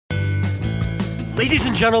Ladies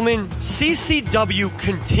and gentlemen, CCW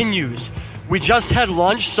continues. We just had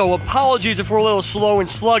lunch, so apologies if we're a little slow and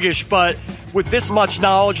sluggish, but with this much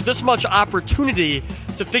knowledge, this much opportunity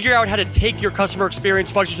to figure out how to take your customer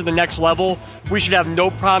experience function to the next level, we should have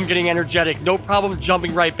no problem getting energetic, no problem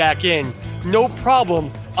jumping right back in, no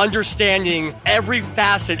problem understanding every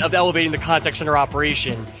facet of elevating the contact center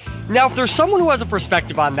operation. Now, if there's someone who has a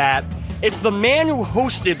perspective on that, it's the man who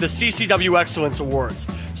hosted the CCW Excellence Awards,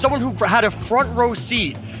 someone who had a front row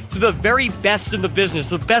seat to the very best in the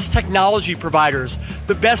business, the best technology providers,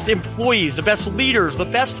 the best employees, the best leaders, the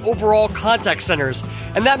best overall contact centers.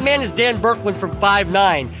 And that man is Dan Burkland from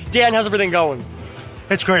Five9. Dan, how's everything going?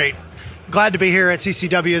 It's great. Glad to be here at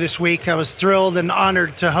CCW this week. I was thrilled and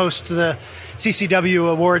honored to host the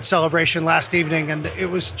CCW Awards celebration last evening, and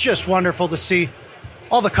it was just wonderful to see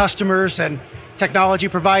all the customers and technology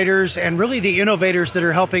providers and really the innovators that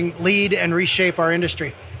are helping lead and reshape our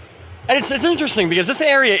industry. And it's interesting because this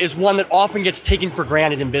area is one that often gets taken for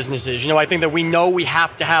granted in businesses. You know, I think that we know we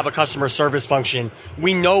have to have a customer service function.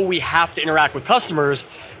 We know we have to interact with customers.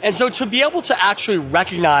 And so to be able to actually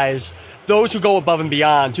recognize those who go above and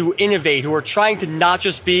beyond, who innovate, who are trying to not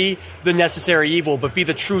just be the necessary evil, but be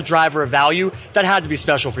the true driver of value, that had to be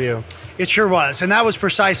special for you. It sure was. And that was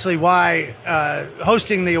precisely why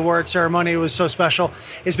hosting the award ceremony was so special,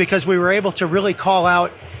 is because we were able to really call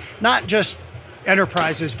out not just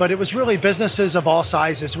enterprises, but it was really businesses of all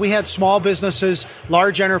sizes. We had small businesses,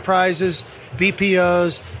 large enterprises,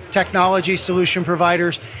 BPOs, technology solution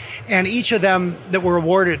providers, and each of them that were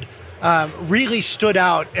awarded really stood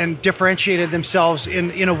out and differentiated themselves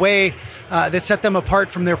in a way that set them apart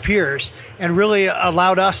from their peers and really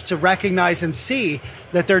allowed us to recognize and see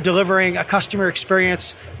that they're delivering a customer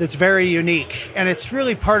experience that's very unique. And it's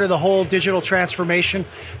really part of the whole digital transformation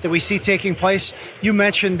that we see taking place. You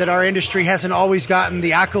mentioned that our industry hasn't always gotten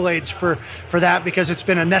the accolades for that because it's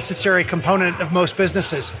been a necessary component of most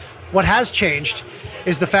businesses. What has changed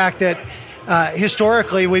is the fact that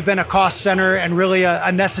historically, we've been a cost center and really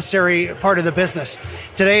a necessary part of the business.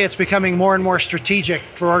 Today, it's becoming more and more strategic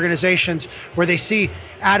for organizations where they see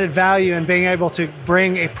added value in being able to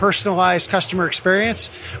bring a personalized customer experience,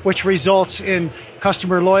 which results in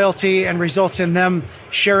customer loyalty and results in them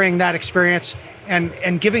sharing that experience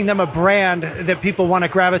and giving them a brand that people want to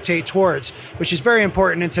gravitate towards, which is very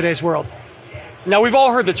important in today's world. Now, we've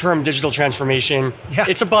all heard the term digital transformation. Yeah.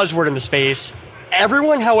 It's a buzzword in the space.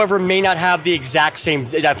 Everyone, however, may not have the exact same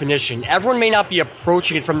definition. Everyone may not be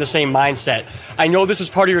approaching it from the same mindset. I know this was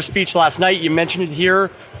part of your speech last night. You mentioned it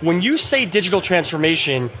here. When you say digital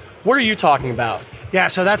transformation, what are you talking about? Yeah,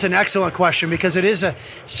 so that's an excellent question because it is a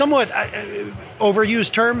somewhat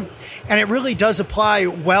overused term, and it really does apply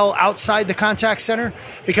well outside the contact center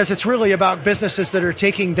because it's really about businesses that are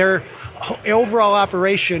taking their overall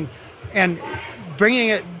operation and bringing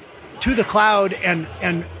it to the cloud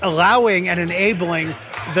and allowing and enabling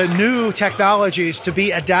the new technologies to be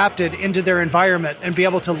adapted into their environment and be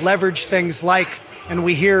able to leverage things like, and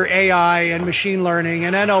we hear AI and machine learning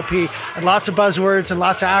and NLP and lots of buzzwords and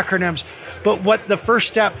lots of acronyms. But what the first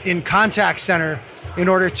step in contact center in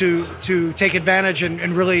order to take advantage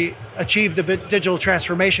and really achieve the digital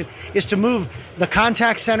transformation is to move the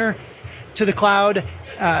contact center to the cloud,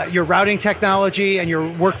 your routing technology and your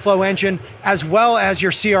workflow engine, as well as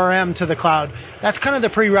your CRM to the cloud. That's kind of the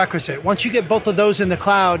prerequisite. Once you get both of those in the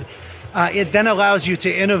cloud, it then allows you to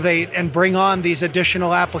innovate and bring on these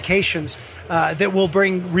additional applications that will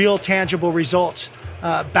bring real tangible results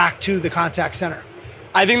back to the contact center.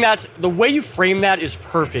 I think that's the way you frame that is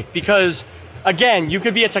perfect because, again, you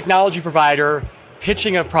could be a technology provider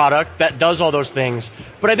pitching a product that does all those things.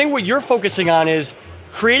 But I think what you're focusing on is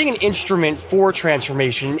creating an instrument for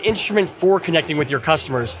transformation, an instrument for connecting with your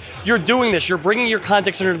customers. You're doing this. You're bringing your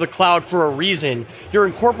contact center to the cloud for a reason. You're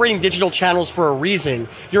incorporating digital channels for a reason.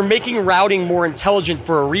 You're making routing more intelligent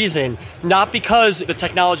for a reason, not because the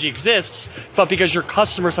technology exists, but because your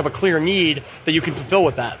customers have a clear need that you can fulfill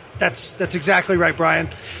with that. That's exactly right, Brian.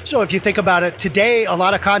 So if you think about it, today a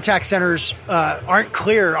lot of contact centers aren't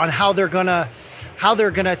clear on how they're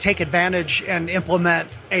gonna take advantage and implement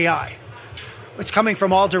AI. It's coming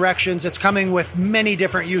from all directions. It's coming with many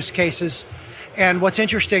different use cases. And what's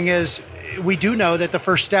interesting is we do know that the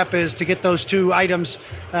first step is to get those two items,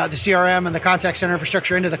 the CRM and the contact center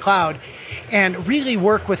infrastructure, into the cloud and really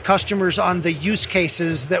work with customers on the use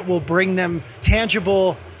cases that will bring them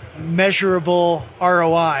tangible, measurable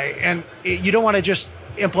ROI. And you don't want to just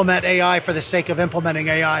implement AI for the sake of implementing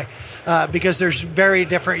AI because there's very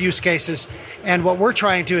different use cases. And what we're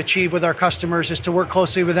trying to achieve with our customers is to work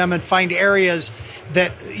closely with them and find areas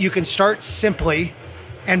that you can start simply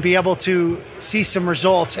and be able to see some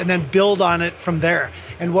results and then build on it from there.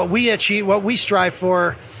 And what we strive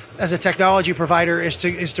for as a technology provider is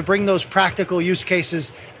to bring those practical use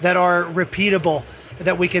cases that are repeatable,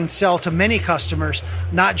 that we can sell to many customers,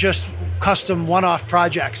 not just custom one-off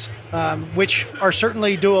projects, which are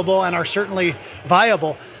certainly doable and are certainly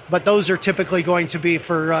viable, but those are typically going to be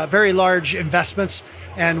for very large investments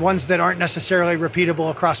and ones that aren't necessarily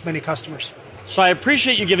repeatable across many customers. So I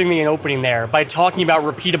appreciate you giving me an opening there by talking about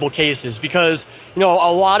repeatable cases, because a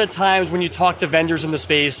lot of times when you talk to vendors in the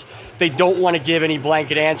space, they don't want to give any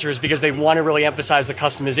blanket answers because they want to really emphasize the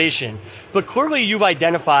customization. But clearly you've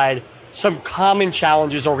identified some common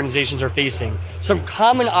challenges organizations are facing, some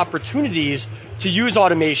common opportunities to use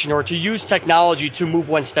automation or to use technology to move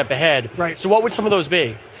one step ahead. Right. So what would some of those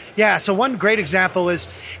be? Yeah, so one great example is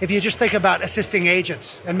if you just think about assisting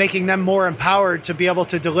agents and making them more empowered to be able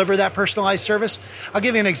to deliver that personalized service. I'll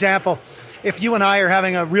give you an example. If you and I are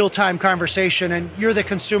having a real-time conversation and you're the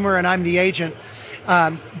consumer and I'm the agent,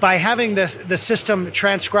 by having the system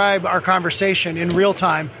transcribe our conversation in real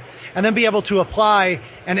time and then be able to apply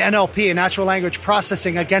an NLP, a natural language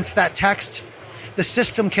processing, against that text, the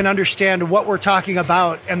system can understand what we're talking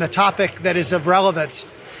about and the topic that is of relevance,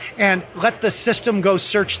 and let the system go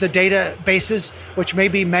search the databases, which may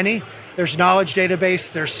be many. There's knowledge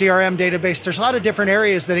database, there's CRM database, there's a lot of different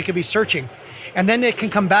areas that it could be searching. And then it can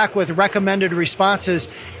come back with recommended responses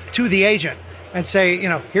to the agent and say,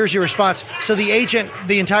 here's your response. So the agent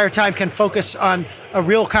the entire time can focus on a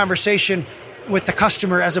real conversation with the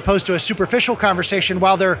customer as opposed to a superficial conversation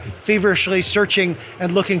while they're feverishly searching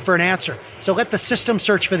and looking for an answer. So let the system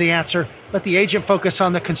search for the answer, let the agent focus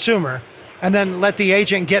on the consumer, and then let the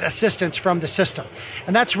agent get assistance from the system.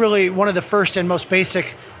 And that's really one of the first and most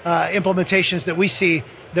basic implementations that we see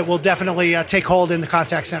that will definitely take hold in the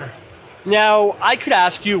contact center. Now, I could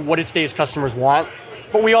ask you what today's customers want,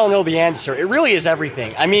 but we all know the answer. It really is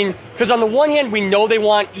everything. I mean, because on the one hand, we know they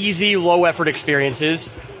want easy, low-effort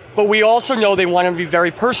experiences, but we also know they want them to be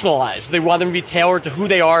very personalized. They want them to be tailored to who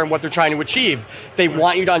they are and what they're trying to achieve. They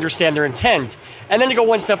want you to understand their intent. And then to go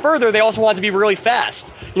one step further, they also want it to be really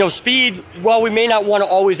fast. Speed, while we may not want to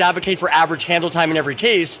always advocate for average handle time in every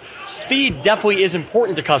case, speed definitely is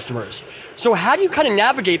important to customers. So how do you kind of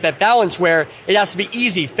navigate that balance where it has to be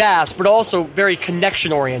easy, fast, but also very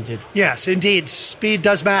connection-oriented? Yes, indeed. Speed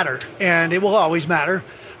does matter, and it will always matter.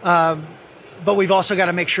 But we've also got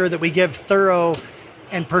to make sure that we give thorough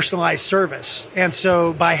and personalized service. And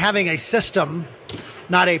so by having a system,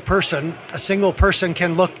 not a person, a single person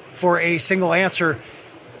can look for a single answer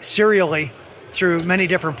serially through many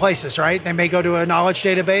different places, right? They may go to a knowledge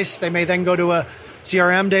database. They may then go to a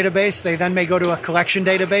CRM database. They then may go to a collection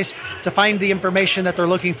database to find the information that they're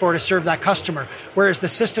looking for to serve that customer, whereas the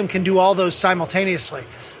system can do all those simultaneously.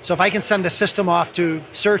 So if I can send the system off to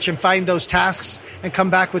search and find those tasks and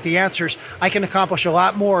come back with the answers, I can accomplish a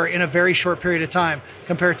lot more in a very short period of time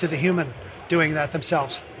compared to the human doing that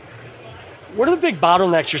themselves. What are the big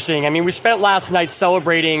bottlenecks you're seeing? I mean, we spent last night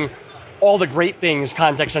celebrating all the great things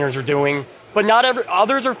contact centers are doing, but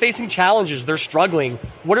others are facing challenges. They're struggling.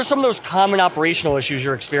 What are some of those common operational issues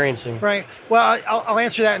you're experiencing? Right. Well, I'll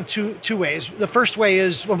answer that in two ways. The first way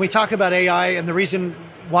is when we talk about AI and the reason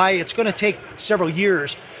why it's going to take several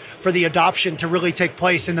years for the adoption to really take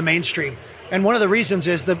place in the mainstream. And one of the reasons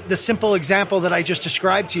is the simple example that I just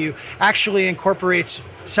described to you actually incorporates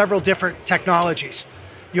several different technologies.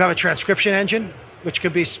 You have a transcription engine, which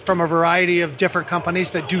could be from a variety of different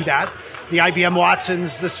companies that do that. The IBM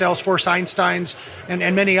Watsons, the Salesforce Einsteins,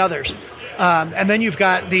 and many others. And then you've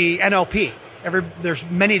got the NLP. There's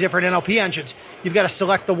many different NLP engines. You've got to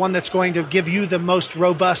select the one that's going to give you the most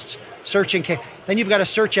robust searching case. Then you've got a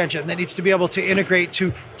search engine that needs to be able to integrate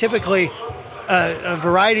to typically a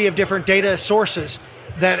variety of different data sources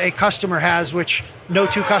that a customer has, which no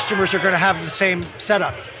two customers are going to have the same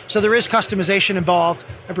setup. So there is customization involved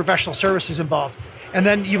and professional services involved. And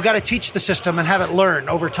then you've got to teach the system and have it learn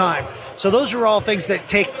over time. So those are all things that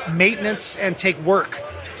take maintenance and take work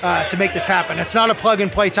to make this happen. It's not a plug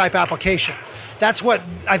and play type application. That's what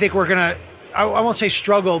I think we're going to, I won't say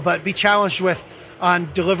struggle, but be challenged with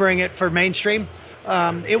on delivering it for mainstream.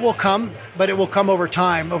 It will come, but it will come over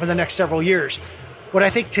time, over the next several years. What I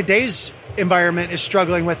think today's environment is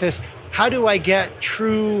struggling with is how do I get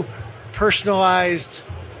true, personalized,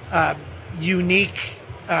 unique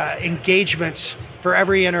engagements for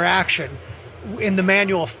every interaction in the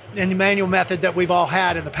manual method that we've all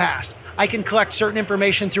had in the past. I can collect certain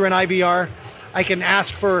information through an IVR. I can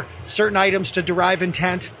ask for certain items to derive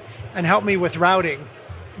intent and help me with routing.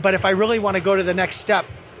 But if I really want to go to the next step,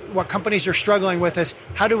 what companies are struggling with is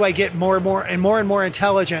how do I get more and more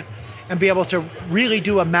intelligent and be able to really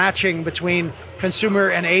do a matching between consumer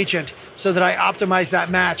and agent so that I optimize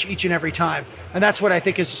that match each and every time. And that's what I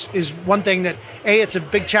think is one thing that, A, it's a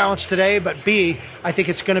big challenge today, but B, I think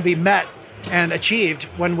it's going to be met and achieved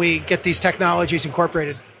when we get these technologies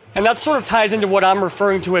incorporated. And that sort of ties into what I'm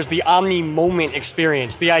referring to as the omni-moment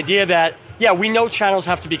experience. The idea that, yeah, we know channels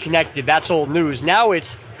have to be connected. That's old news. Now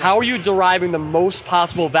it's how are you deriving the most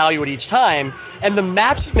possible value at each time? And the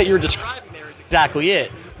matching that you're describing there is exactly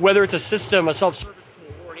it. Whether it's a system, a self-service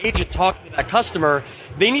tool, or an agent talking to that customer,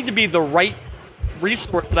 they need to be the right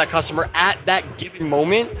resource for that customer at that given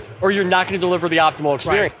moment, or you're not going to deliver the optimal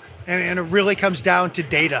experience. Right. And it really comes down to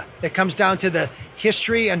data. It comes down to the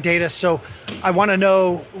history and data. So I want to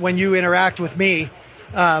know when you interact with me,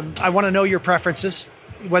 I want to know your preferences,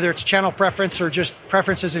 whether it's channel preference or just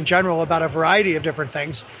preferences in general about a variety of different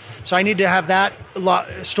things. So I need to have that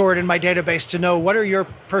stored in my database to know what are your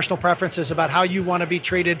personal preferences about how you want to be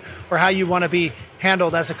treated or how you want to be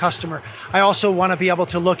handled as a customer. I also want to be able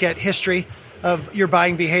to look at history of your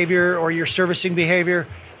buying behavior or your servicing behavior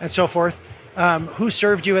and so forth. Who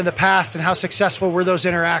served you in the past and how successful were those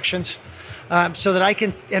interactions, so that I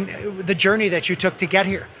can, and the journey that you took to get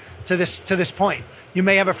here to this point. You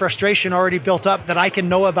may have a frustration already built up that I can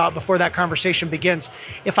know about before that conversation begins.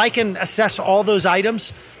 If I can assess all those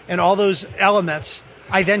items and all those elements,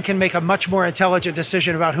 I then can make a much more intelligent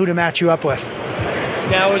decision about who to match you up with.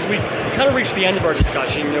 Now, as we kind of reach the end of our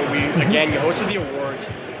discussion, again, you hosted the awards.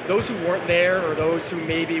 Those who weren't there, or those who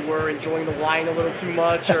maybe were enjoying the wine a little too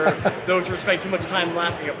much, or those who were spending too much time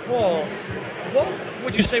laughing at Paul, what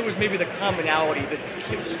would you say was maybe the commonality,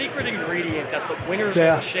 the secret ingredient that the winners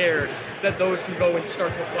shared, that those can go and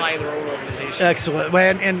start to apply in their own organization? Excellent.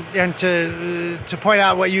 And to point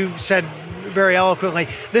out what you said very eloquently,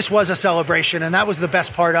 this was a celebration, and that was the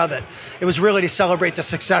best part of it. It was really to celebrate the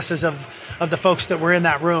successes of the folks that were in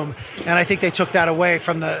that room, and I think they took that away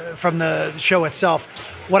from the show itself.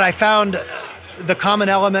 What I found, the common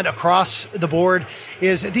element across the board,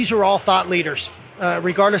 is these are all thought leaders.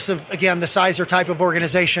 Regardless of, again, the size or type of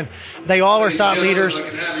organization, they all are thought leaders.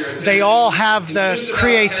 They all have the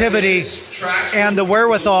creativity and the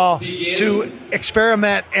wherewithal to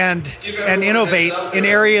experiment and innovate in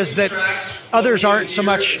areas that others aren't so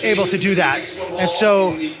much able to do that. And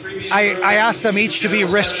so I ask them each to be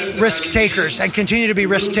risk takers and continue to be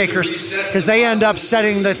risk takers, because they end up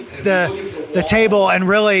setting the table and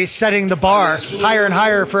really setting the bar higher and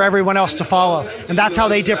higher for everyone else to follow. And that's how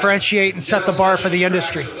they differentiate and set the bar for the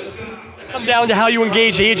industry. It comes down to how you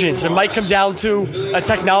engage agents. It might come down to a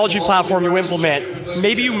technology platform you implement.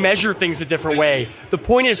 Maybe you measure things a different way. The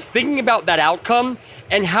point is thinking about that outcome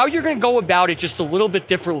and how you're going to go about it just a little bit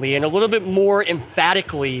differently and a little bit more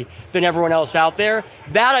emphatically than everyone else out there.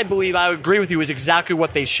 That, I believe, I would agree with you, is exactly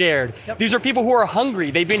what they shared. Yep. These are people who are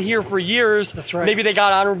hungry. They've been here for years. That's right. Maybe they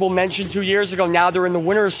got honorable mention 2 years ago. Now they're in the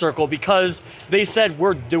winner's circle because they said,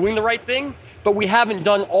 we're doing the right thing, but we haven't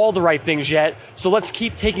done all the right things yet. So let's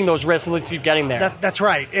keep taking those risks and let's keep getting there. That's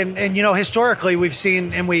right. And historically we've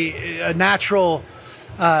seen, a natural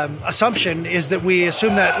assumption is that we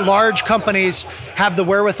assume that large companies have the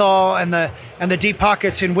wherewithal and the deep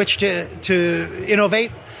pockets in which to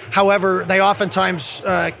innovate. However, they oftentimes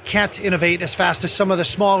can't innovate as fast as some of the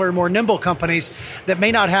smaller, more nimble companies that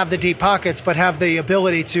may not have the deep pockets, but have the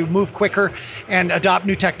ability to move quicker and adopt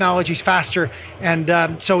new technologies faster.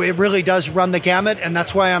 And so it really does run the gamut, and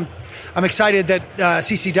that's why I'm excited that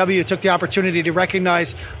CCW took the opportunity to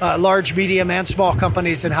recognize large, medium, and small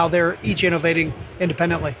companies and how they're each innovating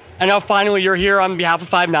independently. And now finally, you're here on behalf of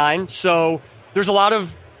Five9. So there's a lot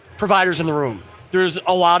of providers in the room. There's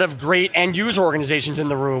a lot of great end user organizations in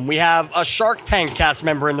the room. We have a Shark Tank cast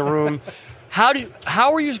member in the room. How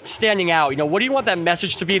are you standing out? What do you want that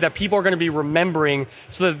message to be that people are going to be remembering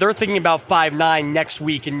so that they're thinking about Five9 next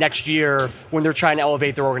week and next year when they're trying to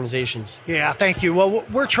elevate their organizations? Yeah, thank you. Well,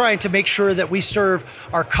 we're trying to make sure that we serve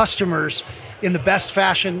our customers in the best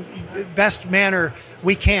fashion, best manner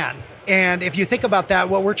we can. And if you think about that,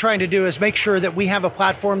 what we're trying to do is make sure that we have a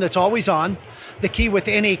platform that's always on. The key with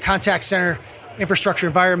any contact center infrastructure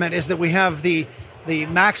environment is that we have the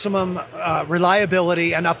maximum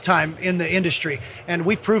reliability and uptime in the industry. And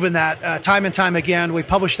we've proven that time and time again. We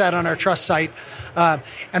publish that on our trust site. And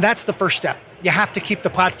that's the first step. You have to keep the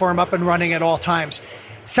platform up and running at all times.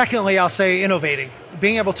 Secondly, I'll say innovating.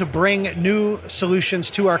 being able to bring new solutions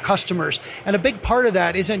to our customers. And a big part of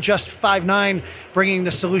that isn't just Five9 bringing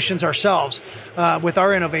the solutions ourselves with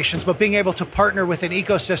our innovations, but being able to partner with an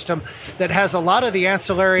ecosystem that has a lot of the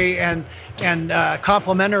ancillary and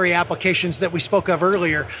complementary applications that we spoke of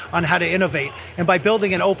earlier on how to innovate. And by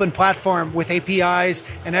building an open platform with APIs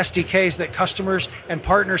and SDKs that customers and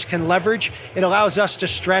partners can leverage, it allows us to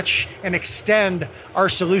stretch and extend our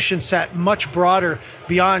solution set much broader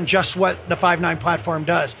beyond just what the Five9 platform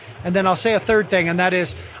does. And then I'll say a third thing, and that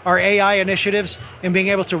is our AI initiatives and being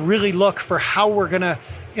able to really look for how we're going to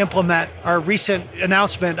implement our recent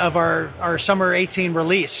announcement of our summer 18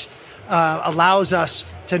 release. Allows us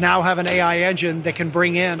to now have an AI engine that can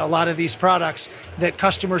bring in a lot of these products that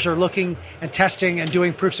customers are looking and testing and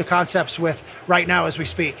doing proofs of concepts with right now as we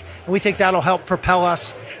speak. And we think that'll help propel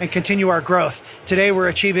us and continue our growth. Today we're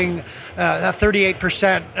achieving a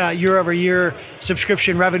 38% year over year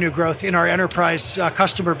subscription revenue growth in our enterprise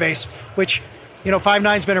customer base, which,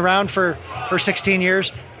 Five9's been around for 16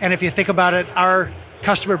 years. And if you think about it, our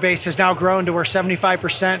customer base has now grown to where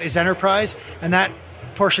 75% is enterprise, and that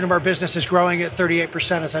portion of our business is growing at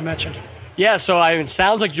 38%, as I mentioned. Yeah, so it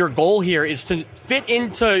sounds like your goal here is to fit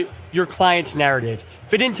into your client's narrative,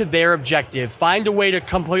 fit into their objective, find a way to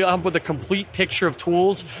come up with a complete picture of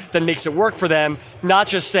tools that makes it work for them, not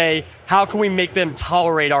just say, how can we make them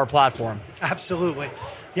tolerate our platform? Absolutely.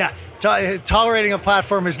 Yeah, tolerating a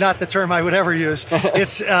platform is not the term I would ever use.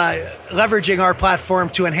 It's leveraging our platform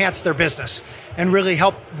to enhance their business and really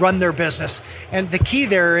help run their business. And the key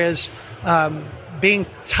there is being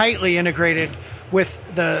tightly integrated with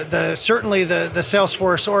certainly the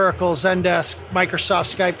Salesforce, Oracle, Zendesk,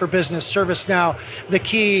 Microsoft, Skype for Business, ServiceNow, the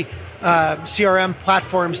key CRM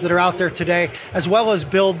platforms that are out there today, as well as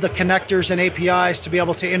build the connectors and APIs to be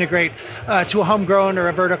able to integrate to a homegrown or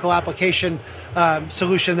a vertical application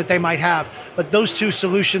solution that they might have. But those two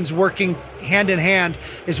solutions working hand in hand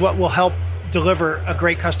is what will help deliver a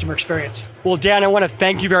great customer experience. Well, Dan, I want to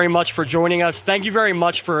thank you very much for joining us. Thank you very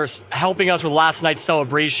much for helping us with last night's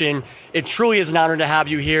celebration. It truly is an honor to have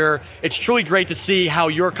you here. It's truly great to see how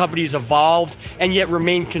your company's evolved and yet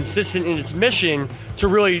remain consistent in its mission to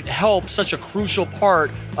really help such a crucial part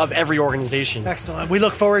of every organization. Excellent. We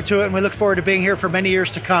look forward to it, and we look forward to being here for many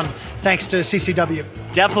years to come, thanks to CCW.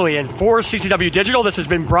 Definitely. And for CCW Digital, this has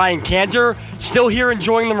been Brian Cantor, still here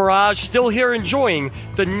enjoying the Mirage, still here enjoying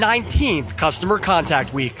the 19th Customer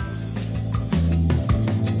Contact Week.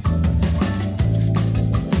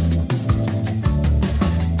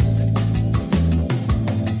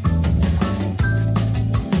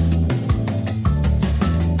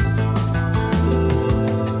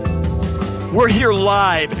 We're here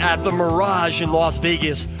live at the Mirage in Las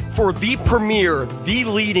Vegas for the premier, the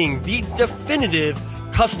leading, the definitive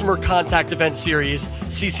customer contact event series,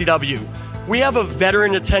 CCW. We have a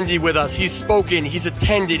veteran attendee with us. He's spoken, he's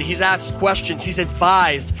attended, he's asked questions, he's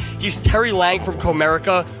advised. He's Terry Lang from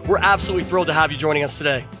Comerica. We're absolutely thrilled to have you joining us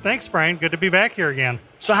today. Thanks, Brian. Good to be back here again.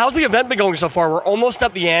 So how's the event been going so far? We're almost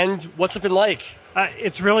at the end. What's it been like?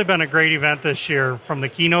 It's really been a great event this year, from the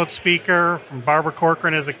keynote speaker, from Barbara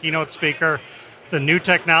Corcoran as a keynote speaker, the new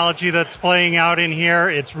technology that's playing out in here.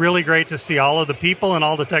 It's really great to see all of the people and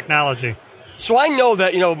all the technology. So I know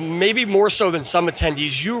that, maybe more so than some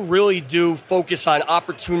attendees, you really do focus on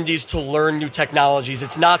opportunities to learn new technologies.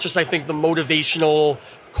 It's not just, I think, the motivational,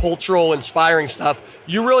 cultural, inspiring stuff.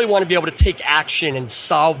 You really want to be able to take action and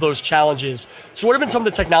solve those challenges. So what have been some of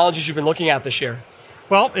the technologies you've been looking at this year?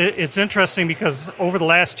 Well, it's interesting because over the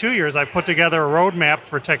last 2 years, I put together a roadmap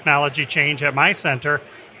for technology change at my center.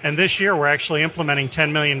 And this year, we're actually implementing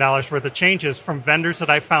 $10 million worth of changes from vendors that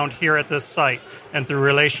I found here at this site and through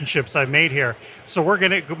relationships I've made here. So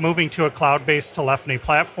we're moving to a cloud-based telephony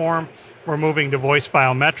platform. We're moving to voice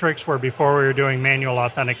biometrics, where before we were doing manual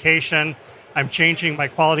authentication. I'm changing my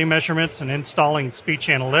quality measurements and installing speech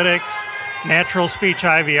analytics, natural speech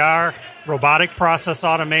IVR, robotic process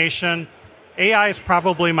automation. AI is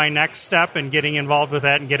probably my next step in getting involved with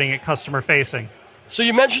that and getting it customer-facing. So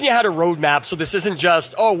you mentioned you had a roadmap, so this isn't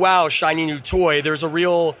just, oh, wow, shiny new toy. There's a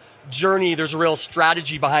real journey, there's a real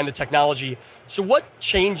strategy behind the technology. So what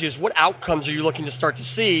changes, what outcomes are you looking to start to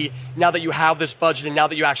see now that you have this budget and now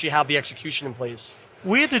that you actually have the execution in place?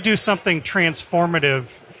 We had to do something transformative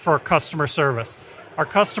for customer service. Our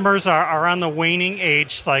customers are on the waning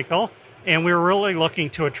age cycle, and we were really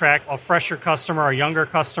looking to attract a fresher customer, a younger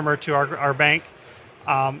customer to our bank.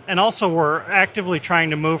 And also we're actively trying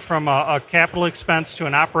to move from a capital expense to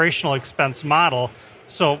an operational expense model.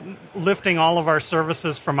 So lifting all of our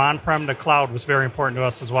services from on-prem to cloud was very important to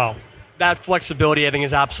us as well. That flexibility, I think,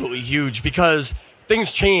 is absolutely huge because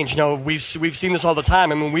things change. We've seen this all the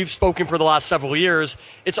time. I mean, we've spoken for the last several years.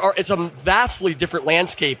 It's a vastly different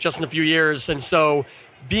landscape just in a few years. And so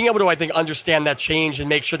being able to, I think, understand that change and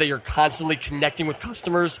make sure that you're constantly connecting with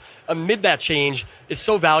customers amid that change is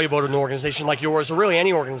so valuable to an organization like yours, or really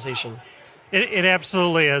any organization. It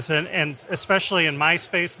absolutely is, and especially in my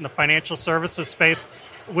space, in the financial services space,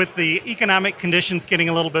 with the economic conditions getting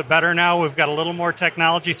a little bit better now, we've got a little more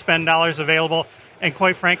technology spend dollars available, and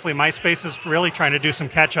quite frankly, my space is really trying to do some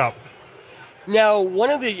catch-up. Now, one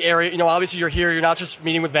of the areas, obviously you're here, you're not just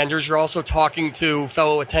meeting with vendors, you're also talking to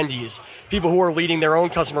fellow attendees, people who are leading their own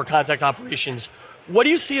customer contact operations. What do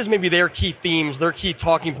you see as maybe their key themes, their key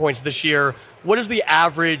talking points this year? What is the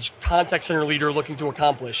average contact center leader looking to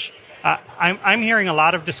accomplish? I'm hearing a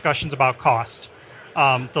lot of discussions about cost.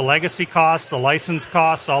 The legacy costs, the license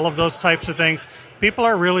costs, all of those types of things. People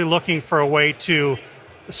are really looking for a way to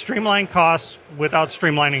streamline costs without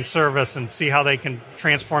streamlining service and see how they can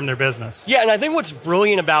transform their business. Yeah, and I think what's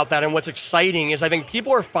brilliant about that and what's exciting is I think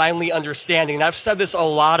people are finally understanding, and I've said this a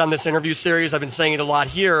lot on this interview series, I've been saying it a lot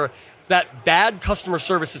here, that bad customer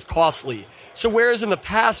service is costly. So whereas in the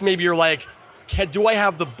past maybe you're like, do I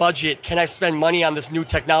have the budget? Can I spend money on this new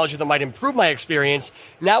technology that might improve my experience?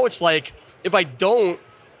 Now it's like, if I don't,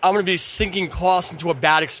 I'm going to be sinking costs into a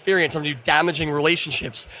bad experience. I'm going to be damaging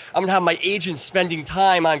relationships. I'm going to have my agents spending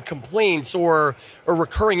time on complaints or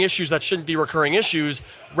recurring issues that shouldn't be recurring issues,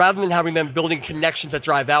 rather than having them building connections that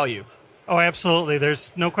drive value. Oh, absolutely.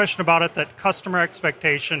 There's no question about it that customer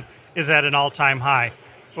expectation is at an all-time high.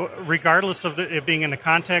 Regardless of it being in the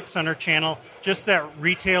contact center channel, just that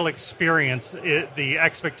retail experience, the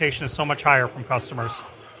expectation is so much higher from customers.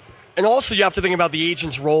 And also you have to think about the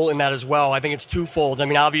agent's role in that as well. I think it's twofold. I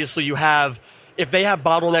mean, obviously if they have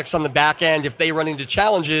bottlenecks on the back end, if they run into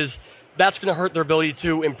challenges, that's going to hurt their ability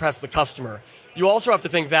to impress the customer. You also have to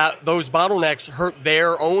think that those bottlenecks hurt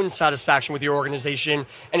their own satisfaction with your organization.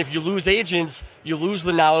 And if you lose agents, you lose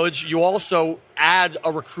the knowledge. You also add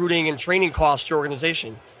a recruiting and training cost to your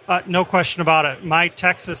organization. No question about it. My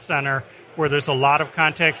Texas center, where there's a lot of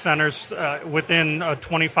contact centers within a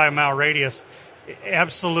 25-mile radius,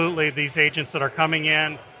 absolutely, these agents that are coming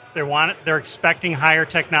in, they're expecting higher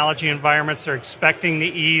technology environments. They're expecting the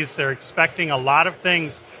ease. They're expecting a lot of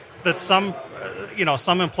things that some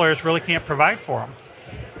employers really can't provide for them.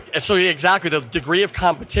 So exactly, the degree of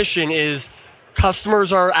competition is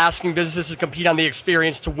customers are asking businesses to compete on the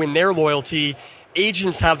experience to win their loyalty.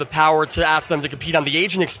 Agents have the power to ask them to compete on the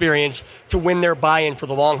agent experience to win their buy-in for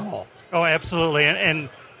the long haul. Oh, absolutely, and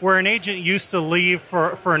where an agent used to leave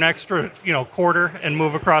for an extra quarter and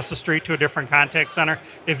move across the street to a different contact center,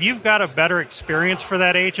 if you've got a better experience for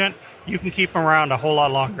that agent, you can keep them around a whole lot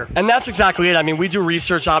longer. And that's exactly it. I mean, we do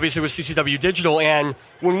research, obviously, with CCW Digital, and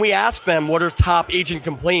when we ask them what are top agent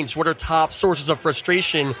complaints, what are top sources of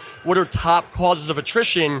frustration, what are top causes of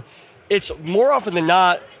attrition, it's more often than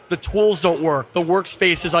not, the tools don't work. The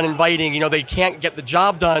workspace is uninviting. They can't get the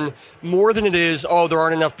job done, more than it is, there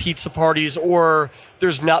aren't enough pizza parties, or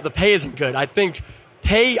the pay isn't good. I think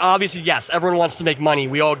pay, obviously, yes, everyone wants to make money.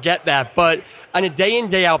 We all get that. But on a day in,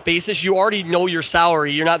 day out basis, you already know your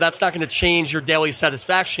salary. That's not going to change your daily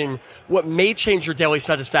satisfaction. What may change your daily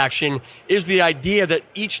satisfaction is the idea that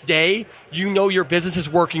each day, your business is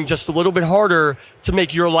working just a little bit harder to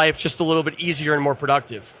make your life just a little bit easier and more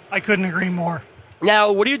productive. I couldn't agree more.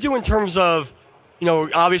 Now, what do you do in terms of,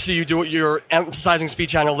 obviously you're emphasizing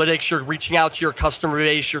speech analytics, you're reaching out to your customer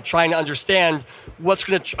base, you're trying to understand what's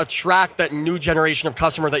going to attract that new generation of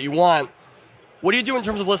customer that you want. What do you do in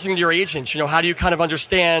terms of listening to your agents? How do you kind of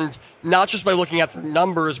understand, not just by looking at their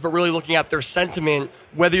numbers, but really looking at their sentiment,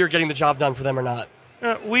 whether you're getting the job done for them or not?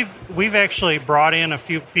 We've actually brought in a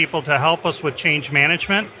few people to help us with change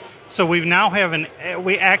management. So we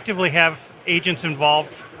actively have agents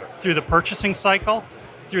involved through the purchasing cycle,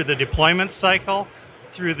 through the deployment cycle,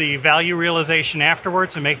 through the value realization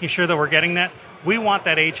afterwards, and making sure that we're getting that. We want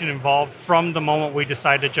that agent involved from the moment we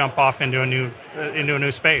decide to jump off into a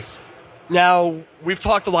new space. Now, we've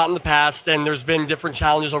talked a lot in the past, and there's been different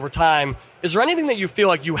challenges over time. Is there anything that you feel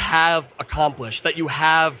like you have accomplished, that you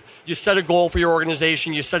set a goal for your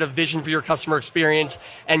organization, you set a vision for your customer experience,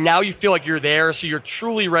 and now you feel like you're there, so you're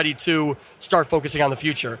truly ready to start focusing on the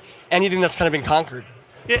future? Anything that's kind of been conquered?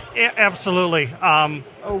 Absolutely.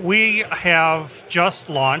 We have just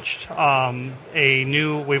launched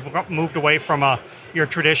we've moved away from your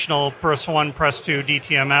traditional Press 1, Press 2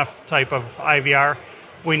 DTMF type of IVR.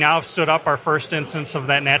 We now have stood up our first instance of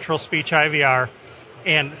that natural speech IVR,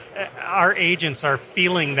 and our agents are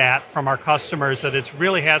feeling that from our customers, that it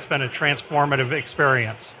really has been a transformative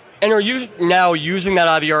experience. And are you now using that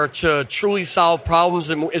IVR to truly solve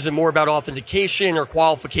problems? Is it more about authentication or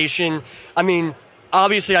qualification? I mean,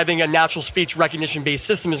 obviously, I think a natural speech recognition-based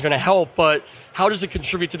system is going to help, but how does it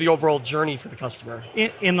contribute to the overall journey for the customer?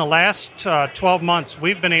 In the last 12 months,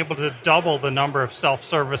 we've been able to double the number of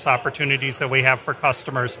self-service opportunities that we have for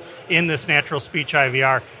customers in this natural speech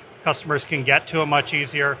IVR. Customers can get to it much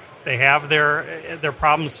easier. They have their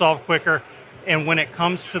problems solved quicker. And when it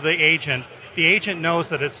comes to the agent knows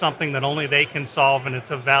that it's something that only they can solve, and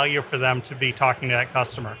it's a value for them to be talking to that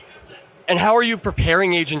customer. And how are you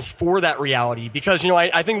preparing agents for that reality? Because,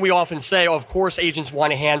 I think we often say, of course, agents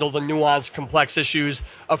want to handle the nuanced, complex issues.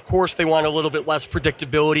 Of course, they want a little bit less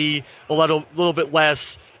predictability, a little bit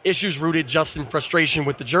less issues rooted just in frustration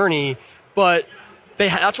with the journey. But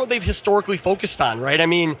that's what they've historically focused on, right? I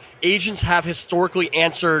mean, agents have historically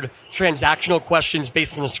answered transactional questions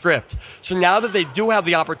based on a script. So now that they do have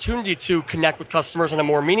the opportunity to connect with customers on a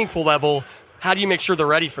more meaningful level, how do you make sure they're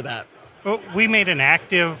ready for that? Well, we made an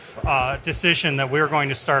active decision that we were going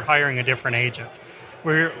to start hiring a different agent.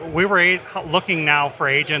 We were looking now for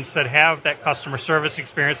agents that have that customer service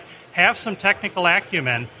experience, have some technical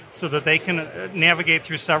acumen so that they can navigate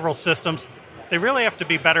through several systems. They really have to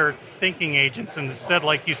be better thinking agents instead,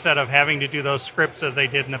 like you said, of having to do those scripts as they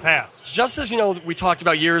did in the past. Just as, we talked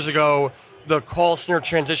about years ago, the call center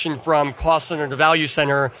transition from cost center to value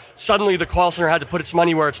center, suddenly the call center had to put its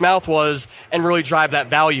money where its mouth was and really drive that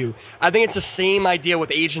value. I think it's the same idea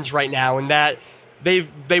with agents right now, in that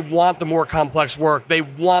they want the more complex work. They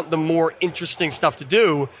want the more interesting stuff to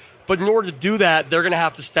do. But in order to do that, they're going to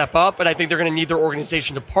have to step up, and I think they're going to need their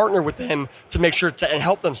organization to partner with them to make sure and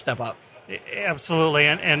help them step up. Absolutely.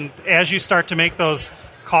 And as you start to make those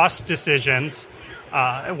cost decisions,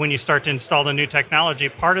 when you start to install the new technology,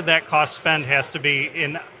 part of that cost spend has to be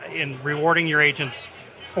in rewarding your agents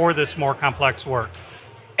for this more complex work.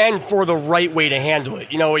 And for the right way to handle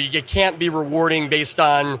it. You can't be rewarding based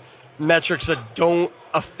on metrics that don't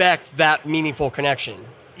affect that meaningful connection.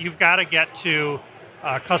 You've got to get to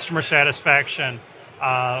customer satisfaction.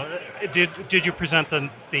 Did you present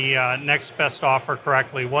the next best offer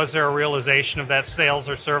correctly? Was there a realization of that sales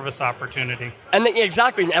or service opportunity? And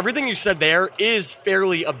exactly, and everything you said there is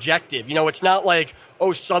fairly objective. It's not like,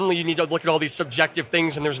 suddenly you need to look at all these subjective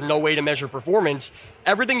things and there's no way to measure performance.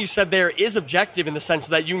 Everything you said there is objective in the sense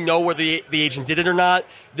that whether the agent did it or not.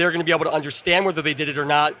 They're going to be able to understand whether they did it or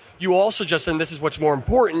not. You also just, and this is what's more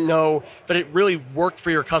important, know that it really worked for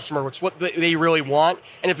your customer. It's what they really want.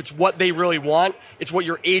 And if it's what they really want, it's what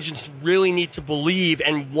your agents really need to believe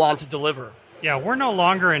and want to deliver. Yeah, we're no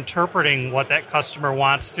longer interpreting what that customer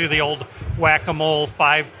wants through the old whack-a-mole,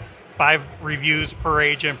 five reviews per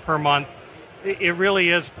agent per month. It really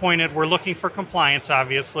is pointed. We're looking for compliance,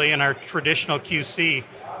 obviously, in our traditional QC,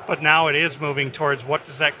 but now it is moving towards what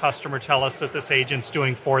does that customer tell us that this agent's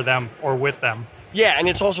doing for them or with them. Yeah, and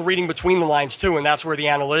it's also reading between the lines, too, and that's where the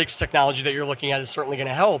analytics technology that you're looking at is certainly going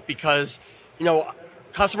to help because,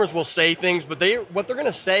 customers will say things, but what they're going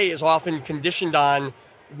to say is often conditioned on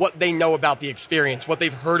what they know about the experience, what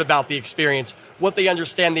they've heard about the experience, what they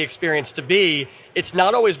understand the experience to be. It's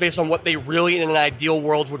not always based on what they really, in an ideal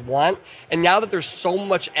world, would want. And now that there's so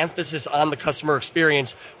much emphasis on the customer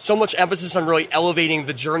experience, so much emphasis on really elevating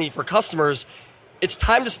the journey for customers, it's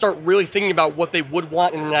time to start really thinking about what they would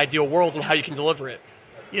want in an ideal world and how you can deliver it.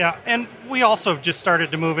 Yeah, and we also just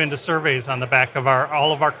started to move into surveys on the back of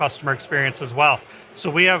all of our customer experience as well. So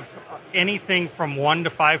we have anything from 1 to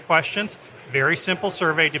 5 questions. Very simple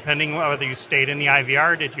survey, depending on whether you stayed in the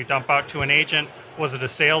IVR, did you dump out to an agent, was it a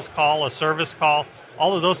sales call, a service call?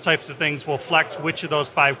 All of those types of things will flex which of those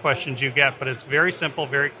 5 questions you get, but it's very simple,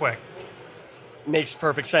 very quick. Makes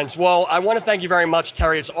perfect sense. Well, I want to thank you very much,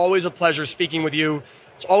 Terry. It's always a pleasure speaking with you.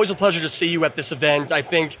 It's always a pleasure to see you at this event. I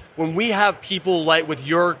think when we have people with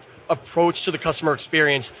your approach to the customer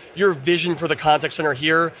experience, your vision for the contact center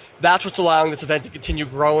here, that's what's allowing this event to continue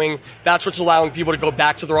growing. That's what's allowing people to go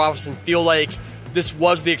back to their office and feel like this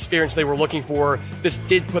was the experience they were looking for. This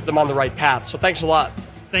did put them on the right path. So thanks a lot.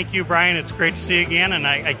 Thank you, Brian. It's great to see you again, and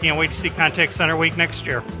I can't wait to see Contact Center Week next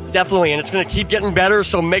year. Definitely, and it's going to keep getting better,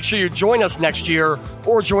 so make sure you join us next year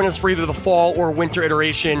or join us for either the fall or winter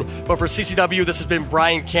iteration. But for CCW, this has been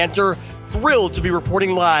Brian Cantor, thrilled to be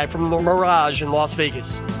reporting live from the Mirage in Las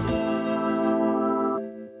Vegas.